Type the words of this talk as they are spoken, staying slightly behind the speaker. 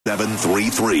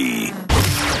733.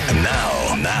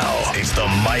 Now, it's the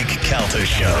Mike Calta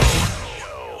Show.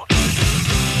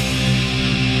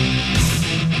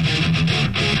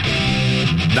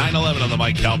 9/11 on the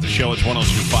Mike Calta Show. It's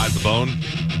 102.5 The Bone.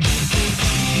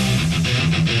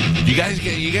 You guys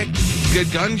get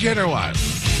good guns yet or what?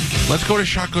 Let's go to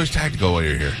Shot Goes Tactical while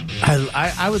you're here.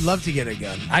 I would love to get a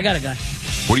gun. I got a gun.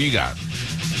 What do you got?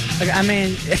 I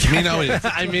mean,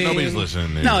 Nobody's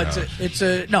listening. No,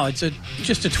 it's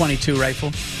just a 22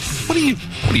 rifle. What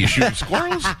are you shooting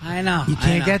squirrels? I know. You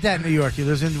can't get that in New York. You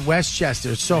live in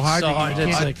Westchester. It's so hard.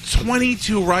 A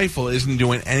 22 rifle isn't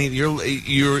doing anything.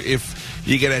 If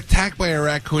you get attacked by a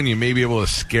raccoon, you may be able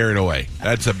to scare it away.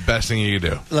 That's the best thing you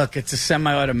can do. Look, it's a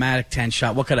semi-automatic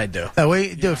 10-shot. What could I do?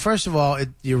 Dude, first of all,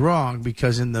 you're wrong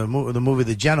because in the movie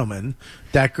The Gentleman,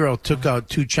 that girl took out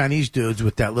two Chinese dudes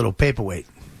with that little paperweight.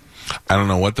 I don't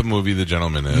know what the movie The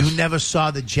Gentleman is. You never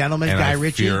saw The Gentleman, and Guy I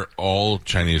Ritchie? fear all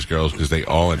Chinese girls because they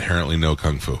all inherently know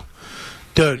kung fu.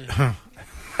 Dude,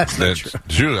 that's not true.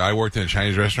 True. I worked in a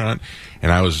Chinese restaurant, and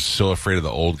I was so afraid of the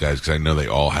old guys because I know they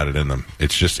all had it in them.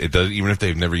 It's just, it does. Even if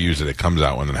they've never used it, it comes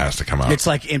out when it has to come out. It's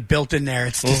like built in there.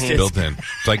 It's just built in.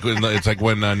 It's like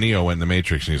when Neo went in the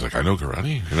Matrix, and he's like, "I know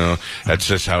karate." You know, that's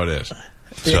just how it is.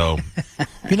 So,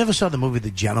 you never saw the movie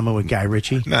The Gentleman with Guy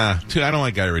Ritchie? Nah, I don't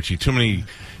like Guy Ritchie. Too many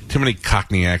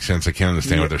Cockney accents. I can't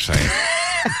understand what they're saying.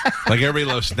 Like everybody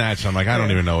loves Snatch. I'm like, I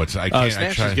don't even know what's. I can't.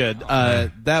 Snatch is good.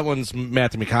 That one's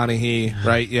Matthew McConaughey,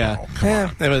 right? Yeah.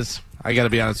 It was. I got to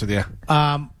be honest with you.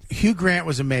 Hugh Grant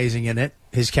was amazing in it.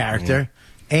 His character,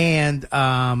 and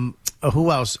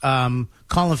who else?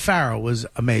 Colin Farrell was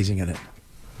amazing in it.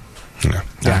 Yeah.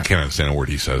 I can't understand a word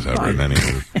he says ever in any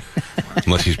movie.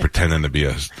 Unless he's pretending to be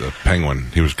a penguin.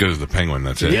 He was good as the penguin,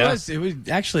 that's it. It was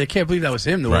actually, I can't believe that was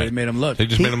him, the way they made him look. They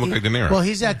just made him look like De Niro. Well,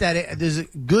 he's at that. There's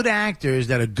good actors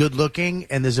that are good looking,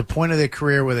 and there's a point of their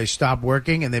career where they stop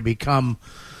working and they become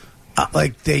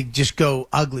they just go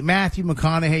ugly. Matthew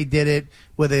McConaughey did it,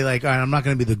 where they like, all right, I'm not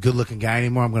going to be the good-looking guy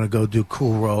anymore. I'm going to go do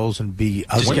cool roles and be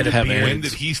ugly. When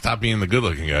did he stop being the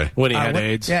good-looking guy? When he had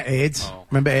AIDS. Yeah, AIDS.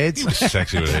 Remember AIDS? He was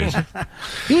sexy with AIDS.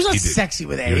 He was not sexy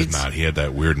with AIDS. He was not. He had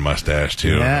that weird mustache,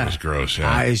 too. Yeah. It was gross,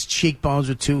 yeah. His cheekbones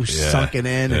were too sunken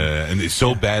in. And it's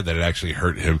so bad that it actually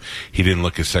hurt him. He didn't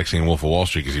look as sexy in Wolf of Wall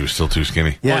Street because he was still too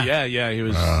skinny. Yeah, he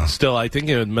was still, I think,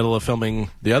 in the middle of filming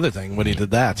the other thing when he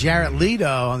did that. Jared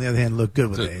Leto, on the other hand, looked good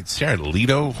with AIDS. Jared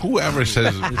Leto? Whoever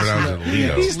says pronounce it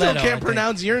Leto. He still can't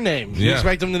pronounce your name. You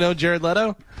expect him to know Jared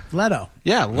Leto? Leto.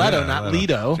 Yeah, Leto, not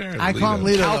Leto. I call him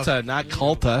Leto. Calta, not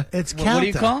Calta. It's Calta. What do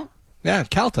you call him? Yeah,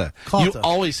 Calta. You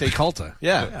always say Calta.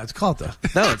 Yeah, it's Calta.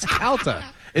 No, it's Calta.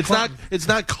 It's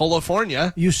not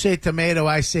California. You say tomato,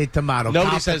 I say tomato.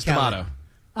 Nobody says tomato.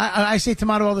 I say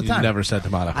tomato all the time. You never said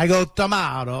tomato. I go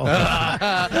tomato.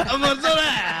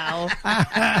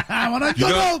 I want a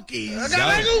gnocchi.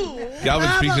 Galvin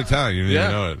speaks Italian. You didn't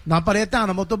even know it.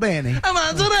 Napoletano molto bene.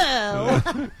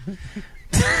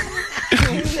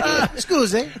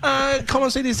 Scusi. Come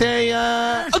si dice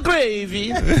a gravy.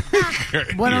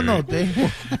 Buonanotte.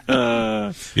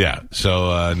 Yeah,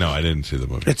 so no, I didn't see the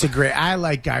movie. It's I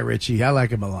like Guy Ritchie. I like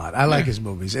him a lot. I like his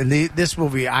movies. And this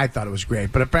movie, I thought it was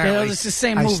great. But apparently... it's the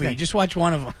same movie. You just watch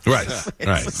one of them. Right.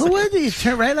 Well, what do you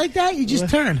turn right like that? You just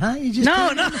turn, huh? You just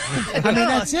turn? No. I mean,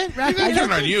 that's it, right? He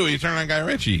turned on you. He turned on Guy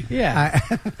Ritchie.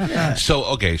 Yeah. So,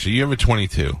 okay, so you have a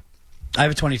 22. I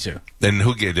have a 22. Then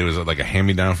there was like a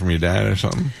hand-me-down from your dad or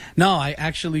something? No, I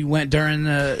actually went during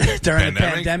the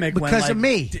pandemic. Because of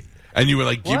me. And you were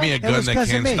like, give me a gun that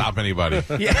can't stop anybody.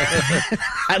 Yeah.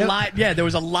 I lied. Yeah, there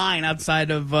was a line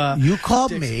outside of... you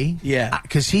called me. Yeah.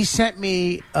 Because he sent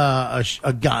me a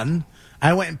gun.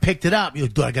 I went and picked it up. You're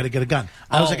like, dude, I got to get a gun.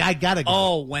 I was like, I got to go.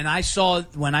 Oh, when I saw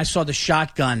the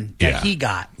shotgun that he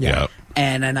got. Yeah.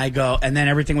 And then and then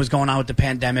everything was going on with the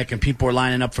pandemic, and people were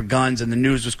lining up for guns, and the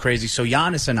news was crazy. So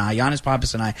Giannis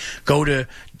Pappas and I go to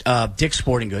Dick's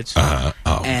Sporting Goods,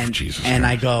 Jesus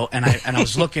and Christ. I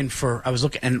was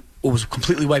looking, and it was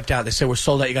completely wiped out. They said, we're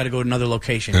sold out. You got to go to another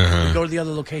location. We go to the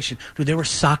other location. Dude, there were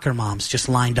soccer moms just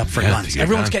lined up for guns.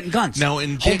 Everyone's getting guns. Now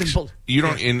in Dick's, you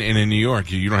don't in New York.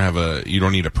 You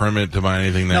don't need a permit to buy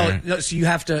anything there. No. So you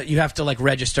have to like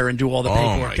register and do all the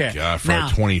paperwork. Oh my God! For a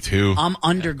 22, I'm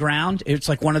underground. It's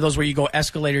like one of those where you go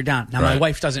escalator down. Now my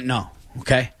wife doesn't know.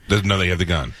 Okay. Doesn't know they have the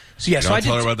gun. So yeah, I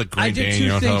tell her about the Green Day. You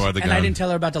don't tell her about the gun. And I didn't tell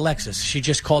her about the Lexus. She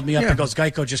just called me up and goes,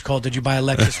 "Geico just called. Did you buy a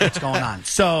Lexus? What's going on?"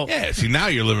 So yeah. See, now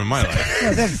you're living my life.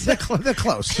 Yeah, they're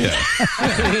close. Yeah.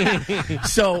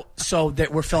 so that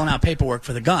we're filling out paperwork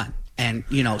for the gun, and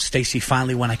Stacy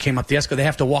finally, when I came up the escalator, they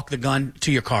have to walk the gun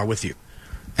to your car with you.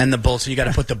 And the bullets, so you got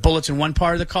to put the bullets in one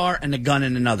part of the car and the gun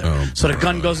in another. So the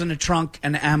gun goes in the trunk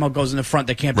and the ammo goes in the front.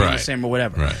 They can't be in the same or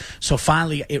whatever. Right. So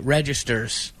finally it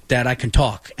registers that I can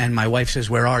talk. And my wife says,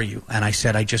 "Where are you?" And I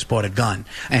said, "I just bought a gun."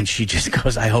 And she just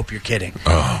goes, "I hope you're kidding."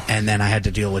 And then I had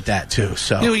to deal with that too.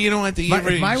 So you know what?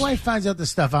 If my wife finds out the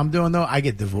stuff I'm doing, though, I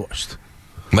get divorced.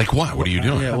 Like what? What are you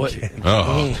doing? Yeah, what,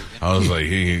 I was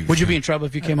like, would you be in trouble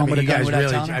if you came home with a gun without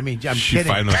telling her? I'm she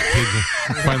kidding.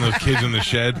 find those kids in the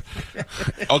shed.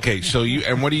 Okay, so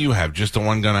what do you have? Just the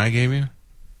one gun I gave you?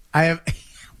 I have.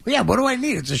 Yeah, what do I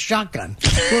need? It's a shotgun.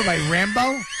 What am I,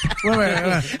 Rambo? What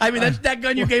am I, I mean, that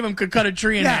gun you gave him could cut a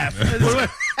tree in half. What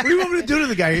do you want me to do to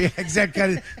the guy?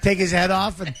 Exactly. Take his head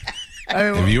off and.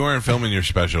 If you weren't filming your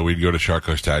special, we'd go to Shark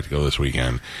Coast Tactical this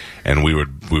weekend, and we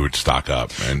would stock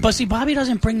up. And but see, Bobby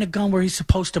doesn't bring the gun where he's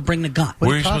supposed to bring the gun.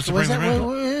 Where are you supposed to bring the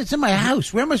gun? It's in my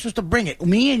house. Where am I supposed to bring it?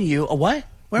 Me and you, what?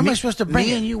 Where am I supposed to bring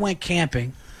it? Me and you went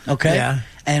camping, okay? Yeah.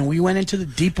 And we went into the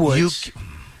deep woods,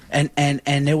 and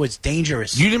it was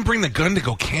dangerous. You didn't bring the gun to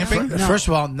go camping? No. First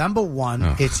of all, number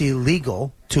one, it's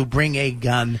illegal to bring a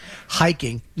gun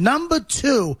hiking. Number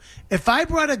two, if I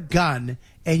brought a gun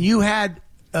and you had...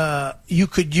 you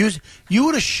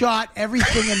would have shot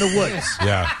everything in the woods.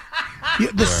 Yeah.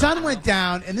 The sun went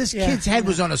down, and this kid's head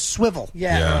was on a swivel.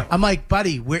 Yeah. I'm like,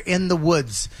 buddy, we're in the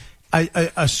woods.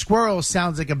 A squirrel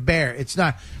sounds like a bear. It's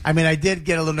not. I mean, I did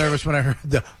get a little nervous when I heard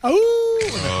the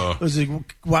it was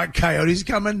like, what, coyotes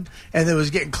coming? And it was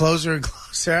getting closer and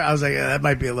closer. I was like, that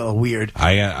might be a little weird.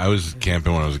 I was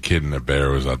camping when I was a kid, and a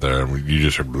bear was out there, and you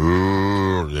just heard,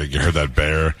 you heard that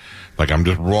bear. Like, I'm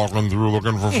just walking through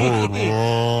looking for food.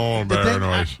 Bear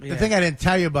noise. The thing I didn't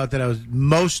tell you about that I was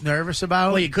most nervous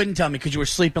about. Well, you couldn't tell me because you were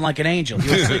sleeping like an angel.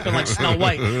 You were sleeping like Snow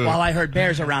White while I heard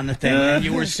bears around the thing, and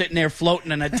you were sitting there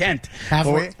floating in a tent.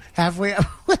 Halfway,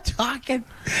 we're talking,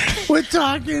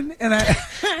 and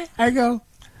I go,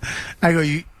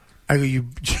 you,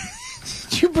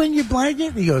 did you bring your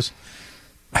blanket? He goes,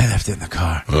 I left it in the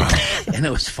car. And it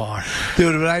was far.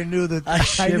 Dude, but I knew that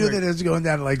it was going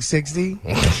down to like 60.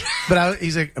 But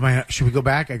he's like, should we go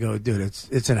back? I go, dude,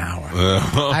 it's an hour.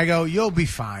 I go, you'll be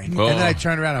fine. And then I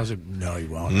turned around. I was like, no, he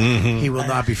won't. He will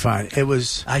not be fine. It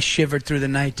was. I shivered through the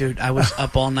night, dude. I was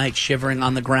up all night shivering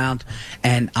on the ground,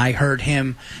 and I heard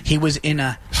him. He was in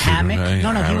a hammock.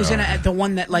 No, he was in the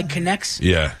one that like connects.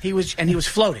 Yeah. He was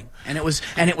floating. And it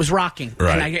was rocking,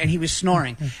 right. and he was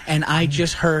snoring, and I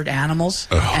just heard animals,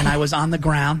 and I was on the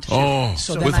ground. So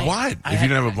with what? If you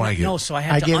didn't have a blanket? No, so I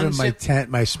had to gave unzip. him my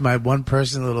tent, my one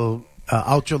person little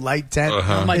ultra light tent.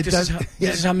 This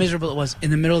is how miserable it was.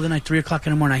 In the middle of the night, 3 o'clock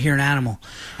in the morning, I hear an animal,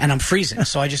 and I'm freezing.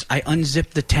 So I unzip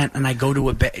the tent and I go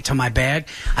to my bag.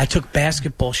 I took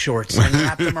basketball shorts and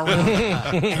wrapped them around,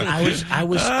 and I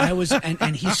was,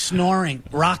 and he's snoring,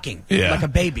 rocking like a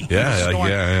baby. Yeah,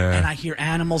 snoring, and I hear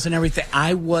animals and everything.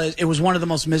 It was one of the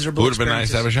most miserable. It would have been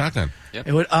nice to have a shotgun. Yep.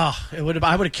 I would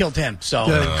have killed him. So,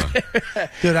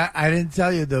 dude, I didn't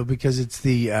tell you though because it's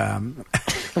the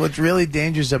what's really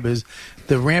dangerous of is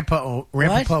the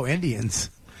Ramapo Indians.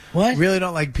 What? Really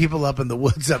don't like people up in the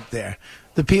woods up there.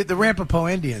 The Ramapo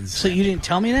Indians. So you didn't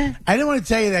tell me that? I didn't want to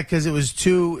tell you that because it's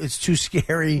too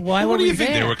scary. Why were do you we think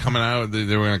there? they were coming out?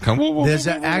 They were going to come. There's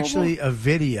actually a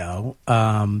video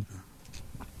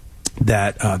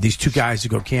that these two guys who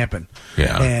go camping.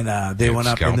 Yeah. And they went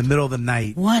up in the middle of the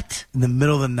night. What? In the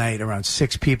middle of the night, around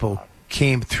 6 people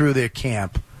came through their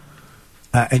camp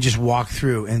and just walked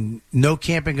through. And no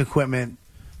camping equipment,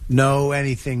 no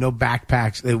anything, no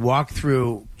backpacks. They walked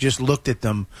through, just looked at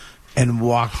them, and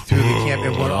walked through the camp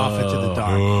and went off into the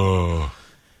dark.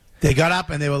 They got up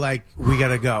and they were like, "We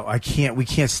gotta go. We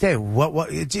can't stay."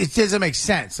 What? It doesn't make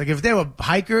sense. Like if they were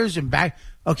hikers and back,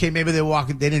 okay, maybe they're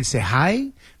walking. They didn't say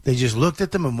hi. They just looked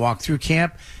at them and walked through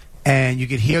camp, and you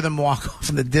could hear them walk off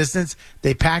in the distance.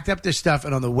 They packed up their stuff,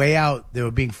 and on the way out, they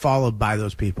were being followed by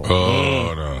those people.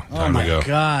 Oh no! Time my to go.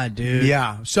 God, dude.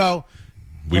 Yeah. So.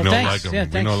 We don't thanks. like them. Yeah,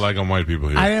 we thanks. don't like them white people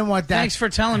here. I didn't want that. Thanks for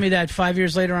telling me that 5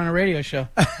 years later on a radio show.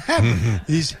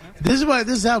 This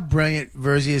is how brilliant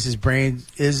Virzi is. His brain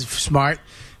is smart.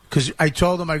 Because I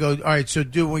told him, I go, all right, so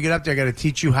dude, when we get up there, I got to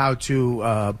teach you how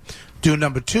to do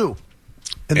number 2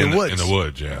 in the woods. In the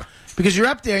woods, yeah. Because you're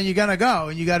up there and you're gonna go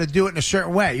and you got to do it in a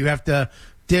certain way. You have to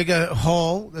dig a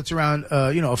hole that's around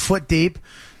a foot deep.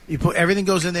 You put everything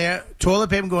goes in there, toilet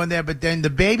paper go in there, but then the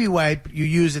baby wipe you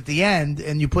use at the end,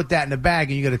 and you put that in a bag,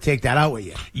 and you got to take that out with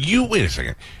you. Wait a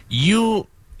second. You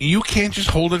can't just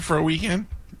hold it for a weekend.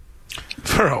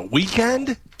 For a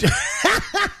weekend?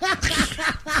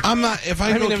 I'm not. If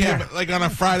I go camp like on a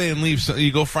Friday and leave,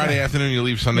 you go Friday afternoon, you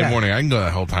leave Sunday morning. I can go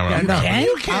that whole time.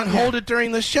 You can't hold it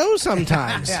during the show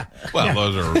sometimes. Well,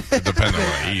 those are depending on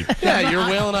what I eat. Yeah, you're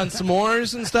wailing on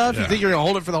s'mores and stuff. You think you're gonna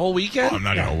hold it for the whole weekend? Oh, I'm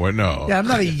not gonna. No. Yeah, I'm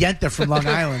not a yenta from Long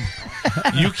Island.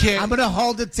 You can't. I'm gonna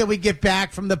hold it till we get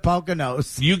back from the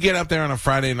Poconos. You get up there on a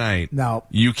Friday night. No,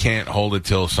 you can't hold it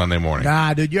till Sunday morning.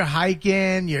 Nah, dude, you're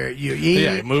hiking. You're eating.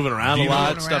 Yeah, you're moving around a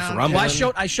lot. Stuff's rumbling.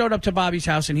 Well, I showed up to Bobby's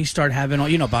house and he started having all.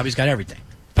 Bobby's got everything.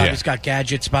 Bobby's got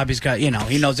gadgets. Bobby's got, he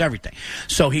knows everything.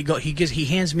 So he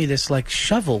hands me this like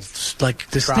shovel, like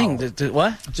this trowel. thing.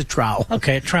 What? It's a trowel.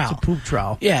 Okay, a trowel. It's a poop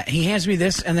trowel. Yeah, he hands me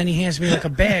this, and then he hands me like a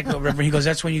bag or whatever. He goes,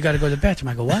 "That's when you got to go to the bathroom."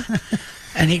 I go, "What?"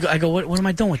 And I go, what am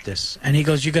I doing with this? And he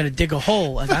goes, "You got to dig a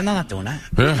hole." I go, "I'm not doing that.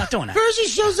 I'm not doing that." Virzi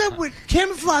shows up with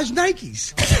camouflage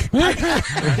Nikes.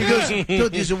 He goes,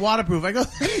 "Dude, these are waterproof." I go,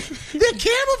 "They're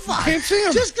camouflage. Can't see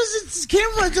 'em. Just because it's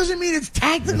camouflage doesn't mean it's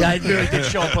tactical." Yeah, I really did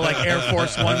show up with like Air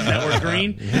Force Ones that were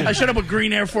green. I showed up with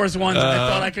green Air Force Ones, and I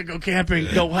thought I could go camping,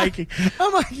 go hiking.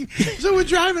 I'm like, so we're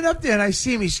driving up there, and I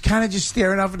see him. He's kind of just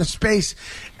staring off into space,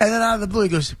 and then out of the blue, he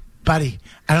goes, "Buddy,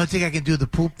 I don't think I can do the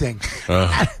poop thing."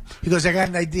 He goes, "I got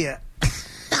an idea."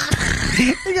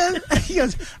 he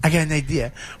goes, "I got an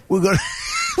idea. We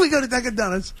go to Dunkin'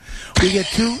 Donuts. We get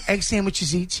 2 egg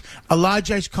sandwiches each, a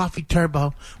large iced coffee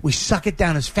turbo. We suck it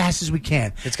down as fast as we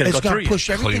can. It's gonna go push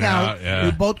everything Clean out. yeah.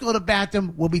 We both go to the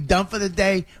bathroom. We'll be done for the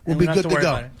day. We'll be don't good have to to worry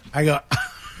go." about it. I go,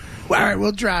 "All right,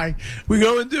 we'll try." We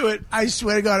go and do it. I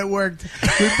swear to God, it worked.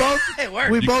 We both. It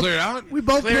worked. We You both cleared out? We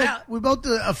both. Cleared out. We both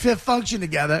did a fifth function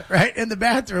together, right in the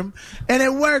bathroom, and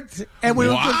it worked. And we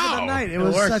were good for the night. It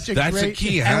was worked. such a That's great. the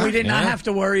key, huh? And we did not have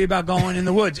to worry about going in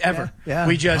the woods ever. Yeah.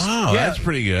 We just That's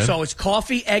pretty good. So it's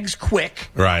coffee, eggs, quick,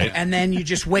 Right. And then you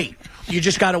just wait. You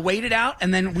just got to wait it out,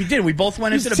 and then we did. We both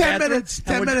went into the 10 bathroom, minutes,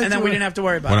 10 minutes and then we away. didn't have to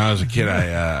worry about When it. I was a kid,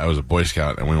 I was a Boy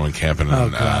Scout, and we went camping,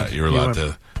 and God. you were allowed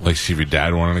to like see if your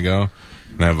dad wanted to go.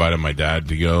 And I invited my dad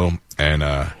to go, and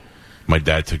my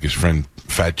dad took his friend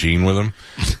Fat Gene with him,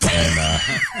 and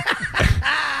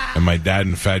and my dad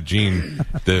and Fat Gene,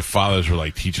 the fathers were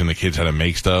like teaching the kids how to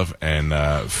make stuff, and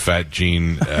Fat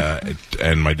Gene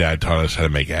and my dad taught us how to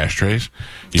make ashtrays.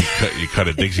 You cut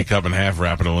a Dixie cup in half,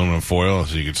 wrap it in aluminum foil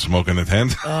so you could smoke in the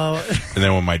tent. And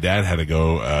then when my dad had to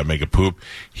go make a poop,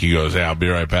 he goes, "Hey, I'll be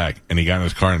right back." And he got in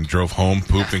his car and drove home,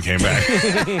 pooped, and came back.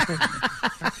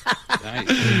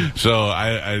 So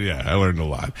I learned a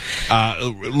lot.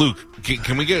 Luke,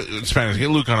 can we get Spanish? Get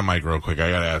Luke on a mic real quick. I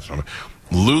gotta ask him.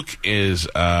 Luke is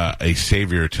a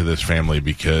savior to this family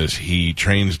because he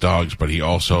trains dogs, but he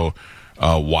also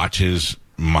watches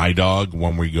my dog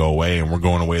when we go away, and we're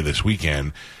going away this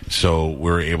weekend, so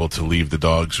we're able to leave the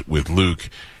dogs with Luke.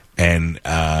 And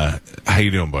how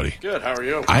you doing, buddy? Good. How are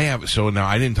you? So now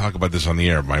I didn't talk about this on the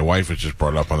air. My wife was just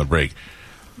brought up on the break.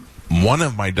 One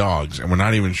of my dogs, and we're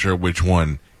not even sure which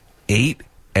one, ate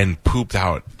and pooped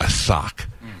out a sock.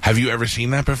 Have you ever seen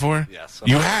that before? Yes.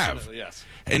 You have? Yes.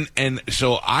 And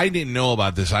so I didn't know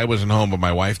about this. I wasn't home, but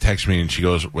my wife texted me, and she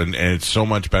goes, and it's so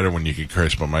much better when you can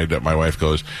curse, but my wife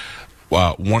goes,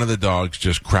 one of the dogs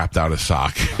just crapped out a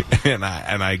sock, and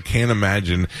I can't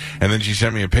imagine. And then she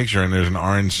sent me a picture, and there's an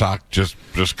orange sock just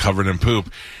covered in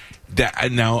poop.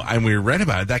 And we read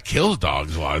about it. That kills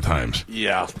dogs a lot of times.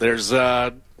 Yeah. There's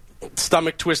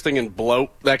stomach twisting and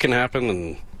bloat that can happen,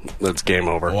 and that's game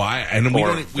over.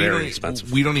 Well,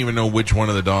 expensive. We don't even know which one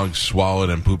of the dogs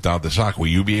swallowed and pooped out the sock. Will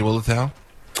you be able to tell?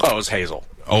 Oh, it was Hazel.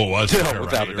 Oh, it was Yeah,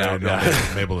 without a doubt, No,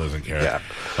 yeah. Mabel doesn't care. Yeah.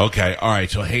 Okay, all right.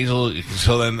 So Hazel.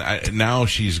 So then now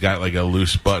she's got like a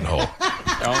loose butthole.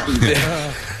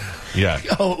 Yeah.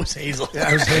 Oh, it was Hazel. Yeah,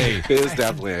 it was It is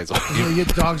definitely Hazel. your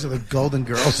dogs are the golden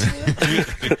girls.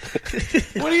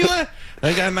 What do you like?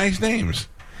 They got nice names.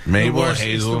 Mabel,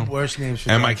 Hazel, It's the worst names for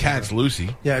and my dogs cat's ever.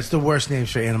 Lucy. Yeah, it's the worst names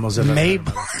for animals ever.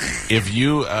 Mabel. If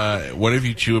you, what if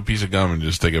you chew a piece of gum and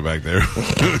just stick it back there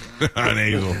on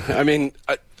Hazel? I mean,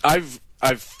 I've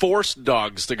forced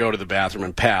dogs to go to the bathroom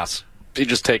and pass. You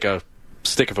just take a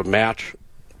stick of a match,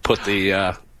 put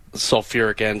the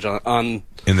sulfuric engine on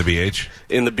In the BH?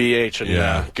 in the BH, and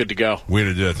Yeah. good to go. We had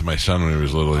to do that to my son when he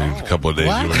was little. A couple of days.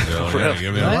 What? He wouldn't go. Yeah, Really?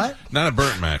 give me What? Not a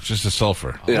burnt match, just a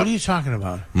sulfur. Yeah. What are you talking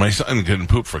about? My son couldn't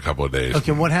poop for a couple of days.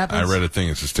 Okay, what happens? I read a thing.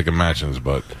 It's to stick a match in his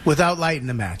butt. Without lighting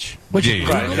the match. Yeah, you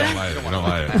don't light it. You don't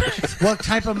light it. What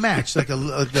type of match? Like a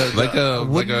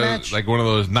wooden match? Like one of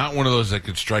those, not one of those that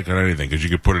could strike on anything because you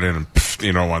could put it in and pff,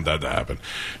 you don't want that to happen.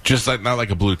 Just like not like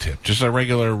a blue tip, just a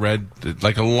regular red,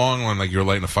 like a long one, like you're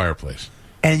lighting a fireplace.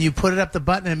 And you put it up the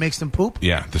button and it makes them poop?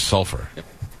 Yeah, the sulfur.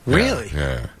 Really?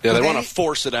 Yeah. Yeah, they With want any- to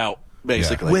force it out,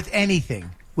 basically. With anything.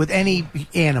 With any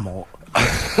animal.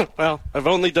 Well, I've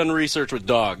only done research with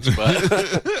dogs, but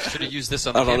Should have used this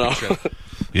on the I don't camping know. trip.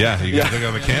 Yeah, you guys took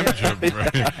on the camping trip.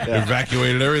 Right?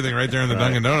 Evacuated everything right there in the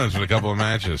Dunkin' Donuts with a couple of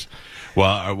matches.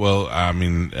 Well, I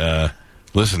mean,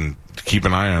 listen, keep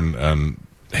an eye on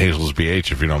Hazel's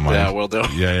BH if you don't mind. Yeah, will do.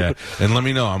 Yeah. And let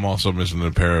me know. I'm also missing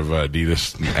a pair of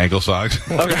Adidas ankle socks.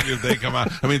 If they come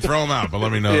out. I mean, throw them out, but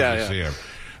let me know if you see them.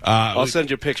 I'll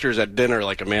send you pictures at dinner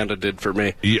like Amanda did for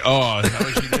me. Is that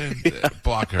what she did?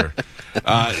 Block her.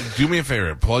 Do me a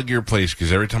favor. Plug your place,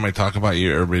 because every time I talk about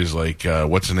you, everybody's like,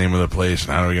 what's the name of the place?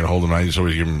 And how do we get a hold of them? I just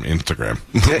always give them Instagram.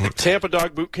 Tampa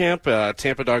Dog Boot Camp,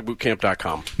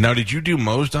 tampadogbootcamp.com. Now, did you do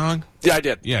Mo's dog? Yeah, I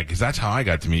did. Yeah, because that's how I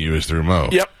got to meet you, is through Mo.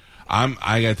 Yep.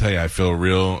 I gotta tell you, I feel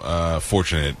real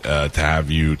fortunate to have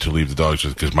you to leave the dogs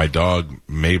with, because my dog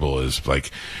Mabel is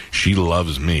like, she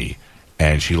loves me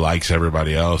and she likes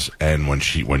everybody else, and when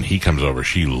he comes over,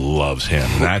 she loves him.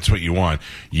 And that's what you want.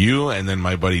 You and then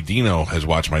my buddy Dino has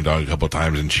watched my dog a couple of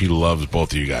times, and she loves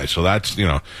both of you guys. So that's,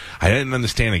 I didn't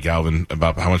understand it, Galvin,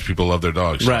 about how much people love their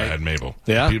dogs. So I had Mabel.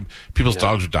 Yeah. People's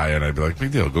dogs would die, and I'd be like,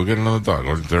 big deal, go get another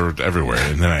dog. They're everywhere.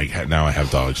 And then now I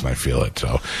have dogs, and I feel it.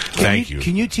 So thank you.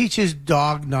 Can you teach his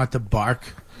dog not to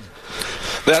bark?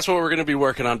 That's what we're going to be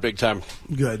working on big time.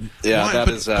 Good. Yeah, Why? that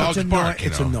But is. dogs bark.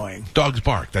 It's annoying. Dogs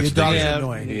bark. That's Your dog is the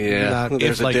annoying. Yeah,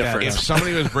 there's a like that. difference. If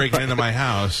somebody was breaking into my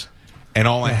house and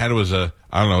all I had was a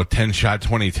 10-shot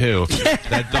 22,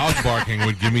 that dog barking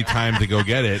would give me time to go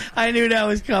get it, I knew that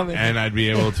was coming. and I'd be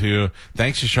able to.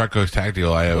 Thanks to Shark Coast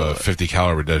Tactical, I have a 50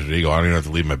 caliber Desert Eagle. I don't even have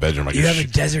to leave my bedroom. I You can have a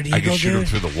Desert I can Eagle, shoot them dude?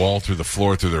 through the wall, through the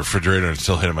floor, through the refrigerator, and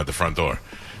still hit them at the front door.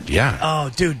 Yeah.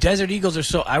 Oh, dude, Desert Eagles are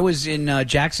so. I was in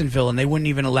Jacksonville, and they wouldn't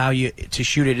even allow you to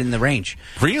shoot it in the range.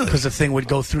 Really? Because the thing would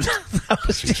go through. I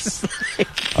was just like,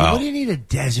 What do you need a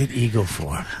Desert Eagle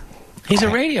for? he's a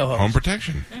radio host. Home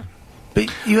protection.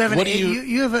 But you have What do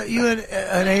you-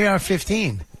 an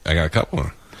AR-15. I got a couple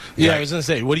of Yeah, I was going to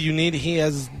say, what do you need? He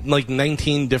has like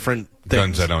 19 different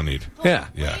things. guns I don't need. Yeah.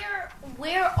 Yeah.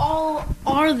 Where all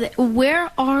are they? Where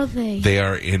are they? They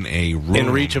are in a room In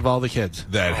reach of all the kids.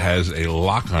 that has a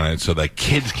lock on it so that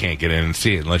kids can't get in and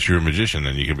see it unless you're a magician.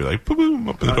 Then you can be like, boom, boom,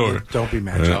 up the door. Don't be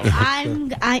mad. Joe.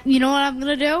 You know what I'm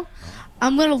gonna do?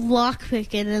 I'm gonna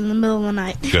lockpick it in the middle of the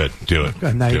night. Good. Do it.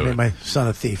 Now you Do made it. my son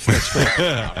a thief. That's great.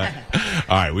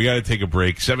 All right, we got to take a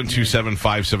break.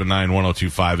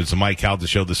 727-579-1025. It's the Mike Calta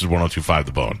Show. This is 1025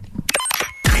 The Bone.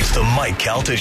 It's the Mike Calta